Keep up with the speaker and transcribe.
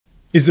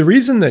Is the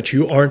reason that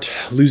you aren't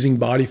losing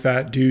body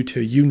fat due to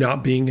you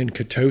not being in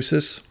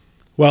ketosis?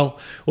 Well,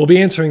 we'll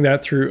be answering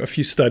that through a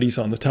few studies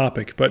on the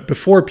topic. But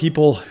before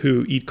people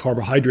who eat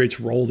carbohydrates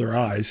roll their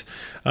eyes,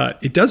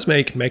 it does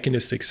make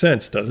mechanistic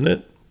sense, doesn't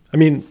it? I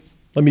mean,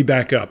 let me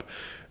back up.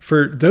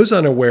 For those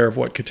unaware of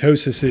what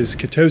ketosis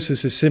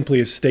is simply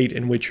a state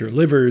in which your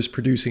liver is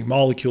producing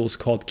molecules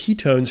called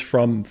ketones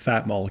from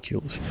fat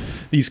molecules.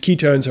 These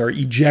ketones are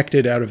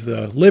ejected out of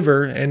the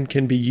liver and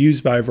can be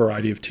used by a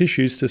variety of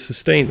tissues to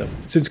sustain them.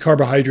 Since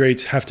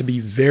carbohydrates have to be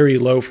very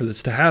low for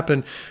this to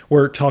happen,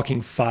 we're talking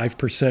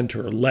 5%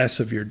 or less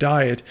of your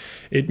diet,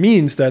 it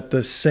means that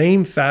the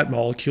same fat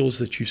molecules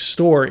that you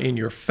store in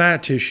your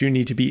fat tissue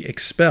need to be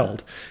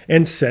expelled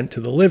and sent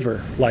to the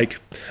liver, like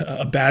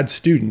a bad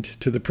student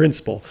to the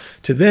principal,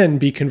 to then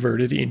be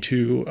converted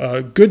into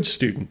a good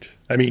student,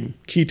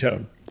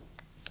 ketone.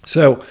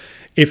 So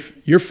if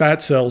your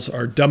fat cells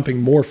are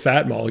dumping more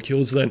fat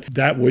molecules, then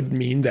that would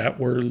mean that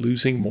we're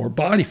losing more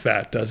body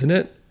fat, doesn't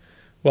it?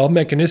 Well,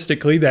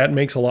 mechanistically, that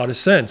makes a lot of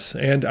sense.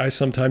 And I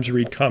sometimes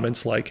read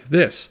comments like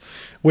this,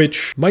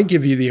 which might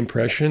give you the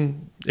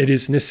impression it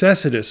is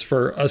necessitous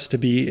for us to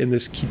be in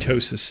this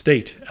ketosis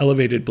state,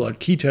 elevated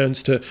blood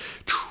ketones, to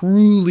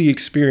truly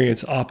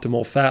experience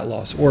optimal fat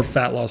loss or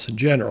fat loss in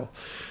general.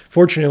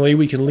 Fortunately,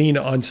 we can lean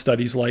on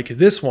studies like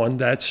this one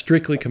that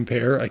strictly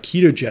compare a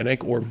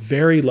ketogenic or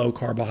very low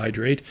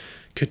carbohydrate,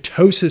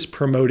 ketosis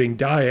promoting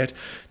diet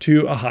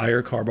to a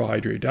higher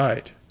carbohydrate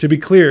diet. To be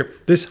clear,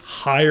 this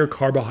higher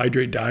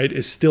carbohydrate diet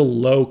is still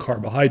low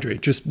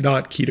carbohydrate, just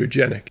not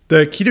ketogenic.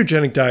 The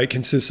ketogenic diet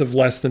consists of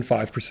less than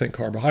 5%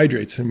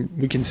 carbohydrates, and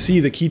we can see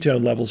the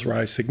ketone levels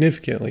rise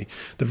significantly.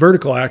 The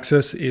vertical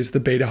axis is the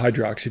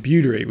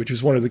beta-hydroxybutyrate, which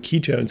is one of the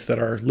ketones that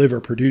our liver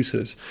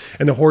produces.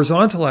 And the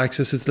horizontal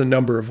axis is the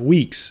number of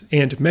weeks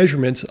and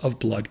measurements of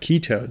blood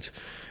ketones.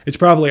 It's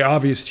probably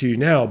obvious to you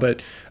now,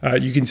 but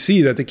you can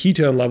see that the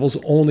ketone levels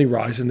only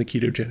rise in the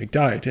ketogenic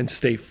diet and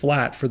stay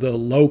flat for the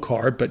low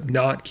carb but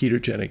not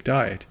ketogenic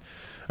diet.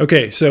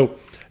 Okay, so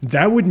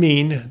that would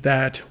mean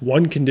that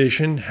one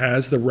condition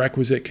has the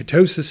requisite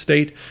ketosis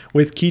state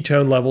with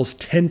ketone levels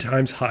 10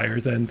 times higher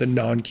than the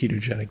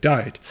non-ketogenic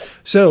diet.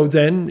 So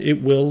then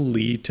it will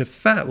lead to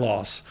fat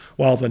loss,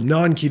 while the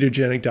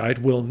non-ketogenic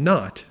diet will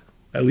not.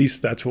 At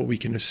least that's what we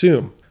can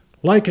assume.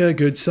 Like a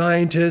good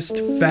scientist,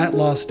 fat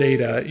loss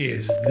data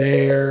is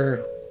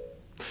there.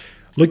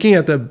 Looking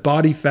at the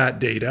body fat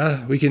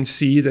data, we can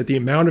see that the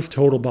amount of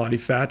total body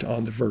fat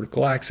on the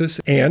vertical axis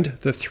and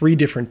the 3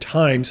 different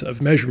times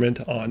of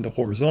measurement on the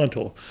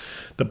horizontal.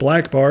 The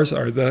black bars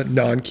are the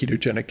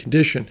non-ketogenic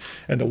condition,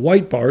 and the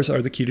white bars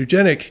are the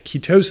ketogenic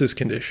ketosis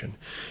condition.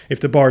 If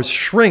the bars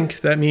shrink,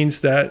 that means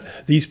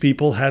that these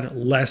people had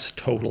less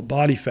total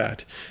body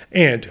fat.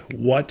 And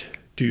what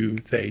do?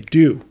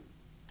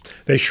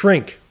 They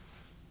shrink.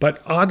 But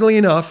oddly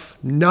enough,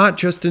 not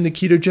just in the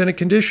ketogenic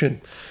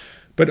condition,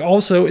 but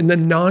also in the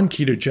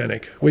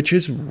non-ketogenic, which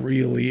is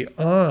really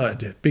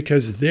odd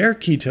because their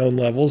ketone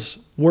levels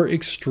were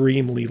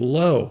extremely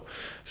low.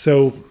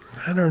 So,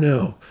 I don't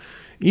know.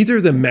 Either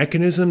the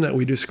mechanism that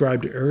we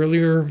described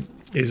earlier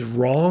is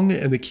wrong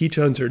and the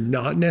ketones are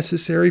not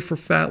necessary for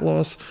fat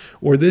loss,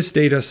 or this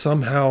data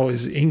somehow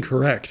is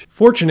incorrect.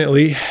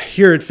 Fortunately,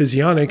 here at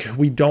Physionic,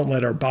 we don't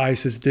let our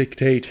biases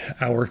dictate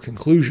our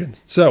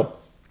conclusions. So,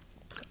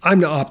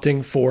 I'm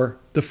opting for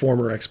the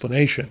former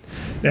explanation.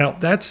 Now,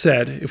 that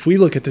said, if we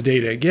look at the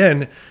data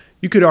again,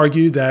 you could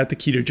argue that the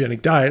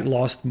ketogenic diet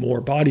lost more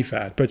body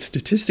fat, but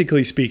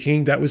statistically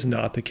speaking, that was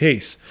not the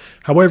case.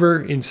 However,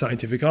 in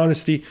scientific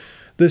honesty,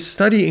 the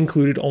study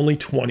included only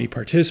 20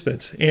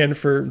 participants, and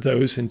for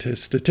those into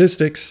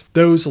statistics,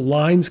 those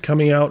lines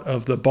coming out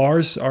of the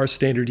bars are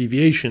standard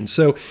deviation,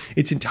 so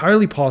it's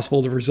entirely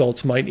possible the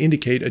results might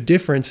indicate a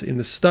difference in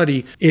the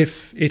study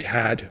if it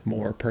had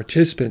more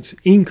participants,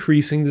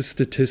 increasing the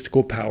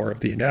statistical power of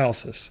the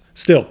analysis.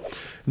 Still,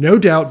 no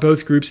doubt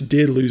both groups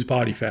did lose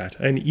body fat,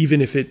 and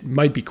even if it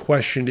might be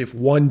questioned if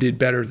one did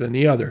better than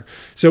the other.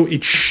 So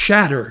it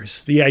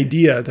shatters the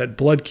idea that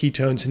blood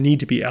ketones need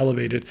to be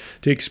elevated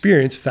to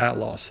experience fat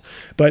loss.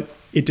 But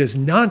it does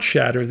not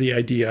shatter the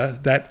idea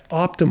that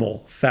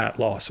optimal fat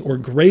loss or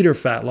greater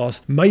fat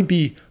loss might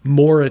be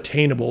more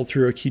attainable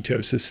through a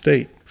ketosis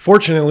state.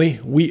 Fortunately,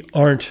 we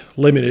aren't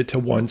limited to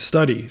one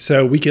study,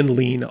 so we can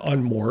lean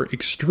on more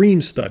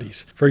extreme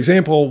studies. For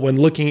example, when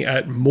looking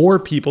at more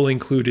people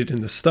included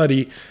in the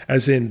study,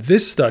 as in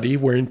this study,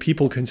 wherein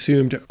people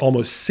consumed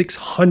almost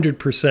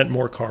 600%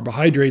 more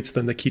carbohydrates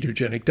than the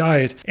ketogenic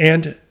diet,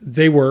 and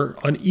they were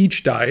on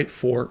each diet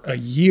for a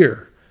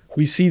year,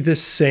 we see the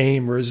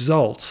same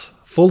results.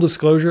 Full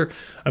disclosure,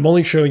 I'm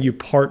only showing you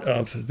part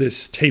of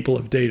this table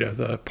of data,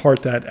 the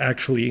part that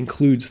actually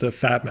includes the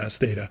fat mass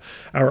data,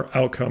 our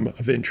outcome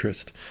of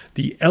interest.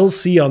 The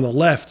LC on the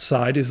left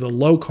side is the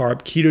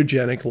low-carb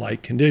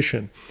ketogenic-like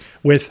condition,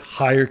 with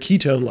higher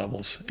ketone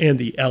levels, and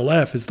the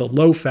LF is the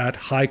low-fat,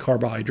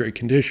 high-carbohydrate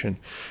condition.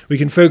 We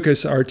can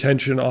focus our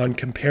attention on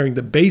comparing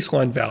the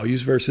baseline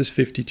values versus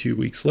 52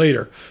 weeks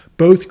later.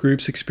 Both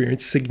groups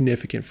experienced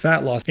significant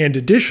fat loss, and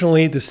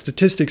additionally, the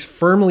statistics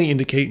firmly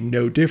indicate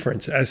no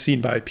difference, as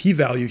seen by a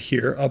p-value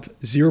here of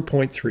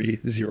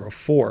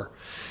 0.304.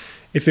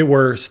 If it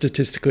were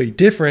statistically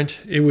different,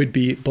 it would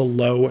be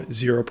below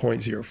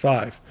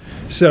 0.05.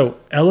 So,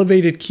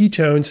 elevated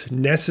ketones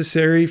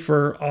necessary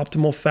for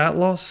optimal fat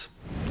loss?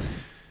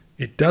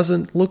 It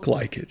doesn't look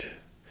like it.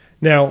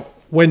 Now,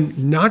 when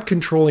not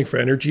controlling for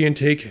energy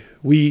intake,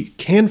 we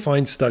can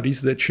find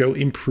studies that show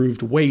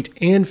improved weight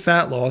and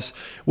fat loss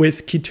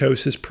with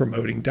ketosis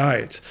promoting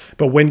diets.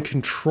 But when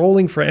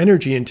controlling for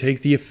energy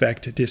intake, the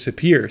effect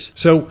disappears.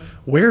 So,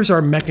 where's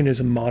our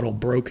mechanism model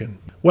broken?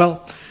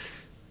 Well,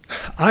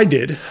 I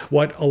did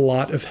what a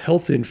lot of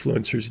health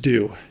influencers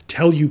do,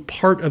 tell you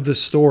part of the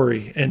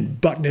story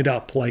and button it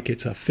up like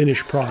it's a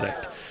finished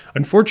product.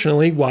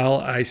 Unfortunately, while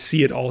I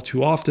see it all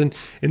too often,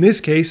 in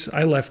this case,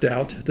 I left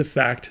out the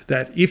fact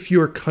that if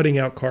you're cutting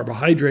out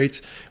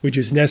carbohydrates, which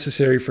is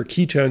necessary for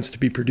ketones to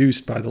be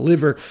produced by the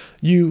liver,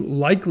 you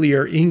likely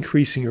are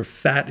increasing your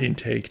fat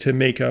intake to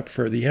make up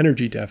for the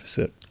energy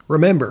deficit.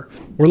 Remember,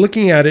 we're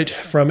looking at it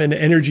from an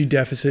energy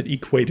deficit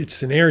equated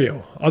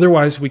scenario.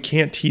 Otherwise, we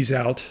can't tease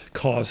out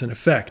cause and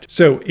effect.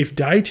 So if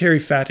dietary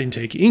fat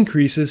intake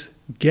increases,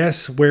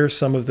 guess where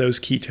some of those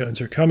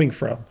ketones are coming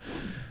from?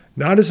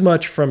 Not as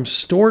much from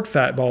stored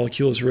fat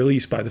molecules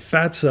released by the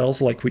fat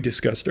cells like we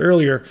discussed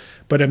earlier,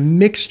 but a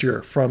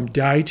mixture from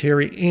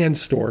dietary and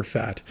stored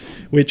fat,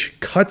 which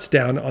cuts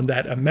down on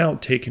that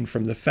amount taken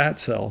from the fat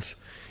cells.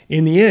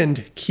 In the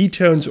end,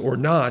 ketones or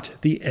not,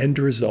 the end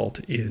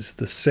result is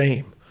the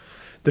same.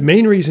 The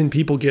main reason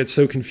people get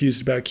so confused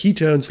about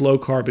ketones, low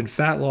carb, and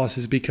fat loss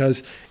is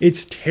because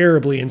it's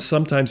terribly and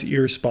sometimes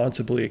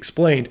irresponsibly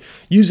explained,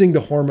 using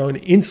the hormone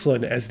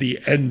insulin as the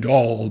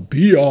end-all,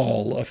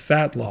 be-all of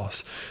fat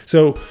loss.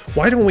 So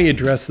why don't we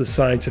address the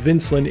science of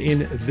insulin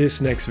in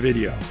this next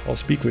video? I'll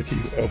speak with you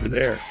over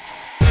there.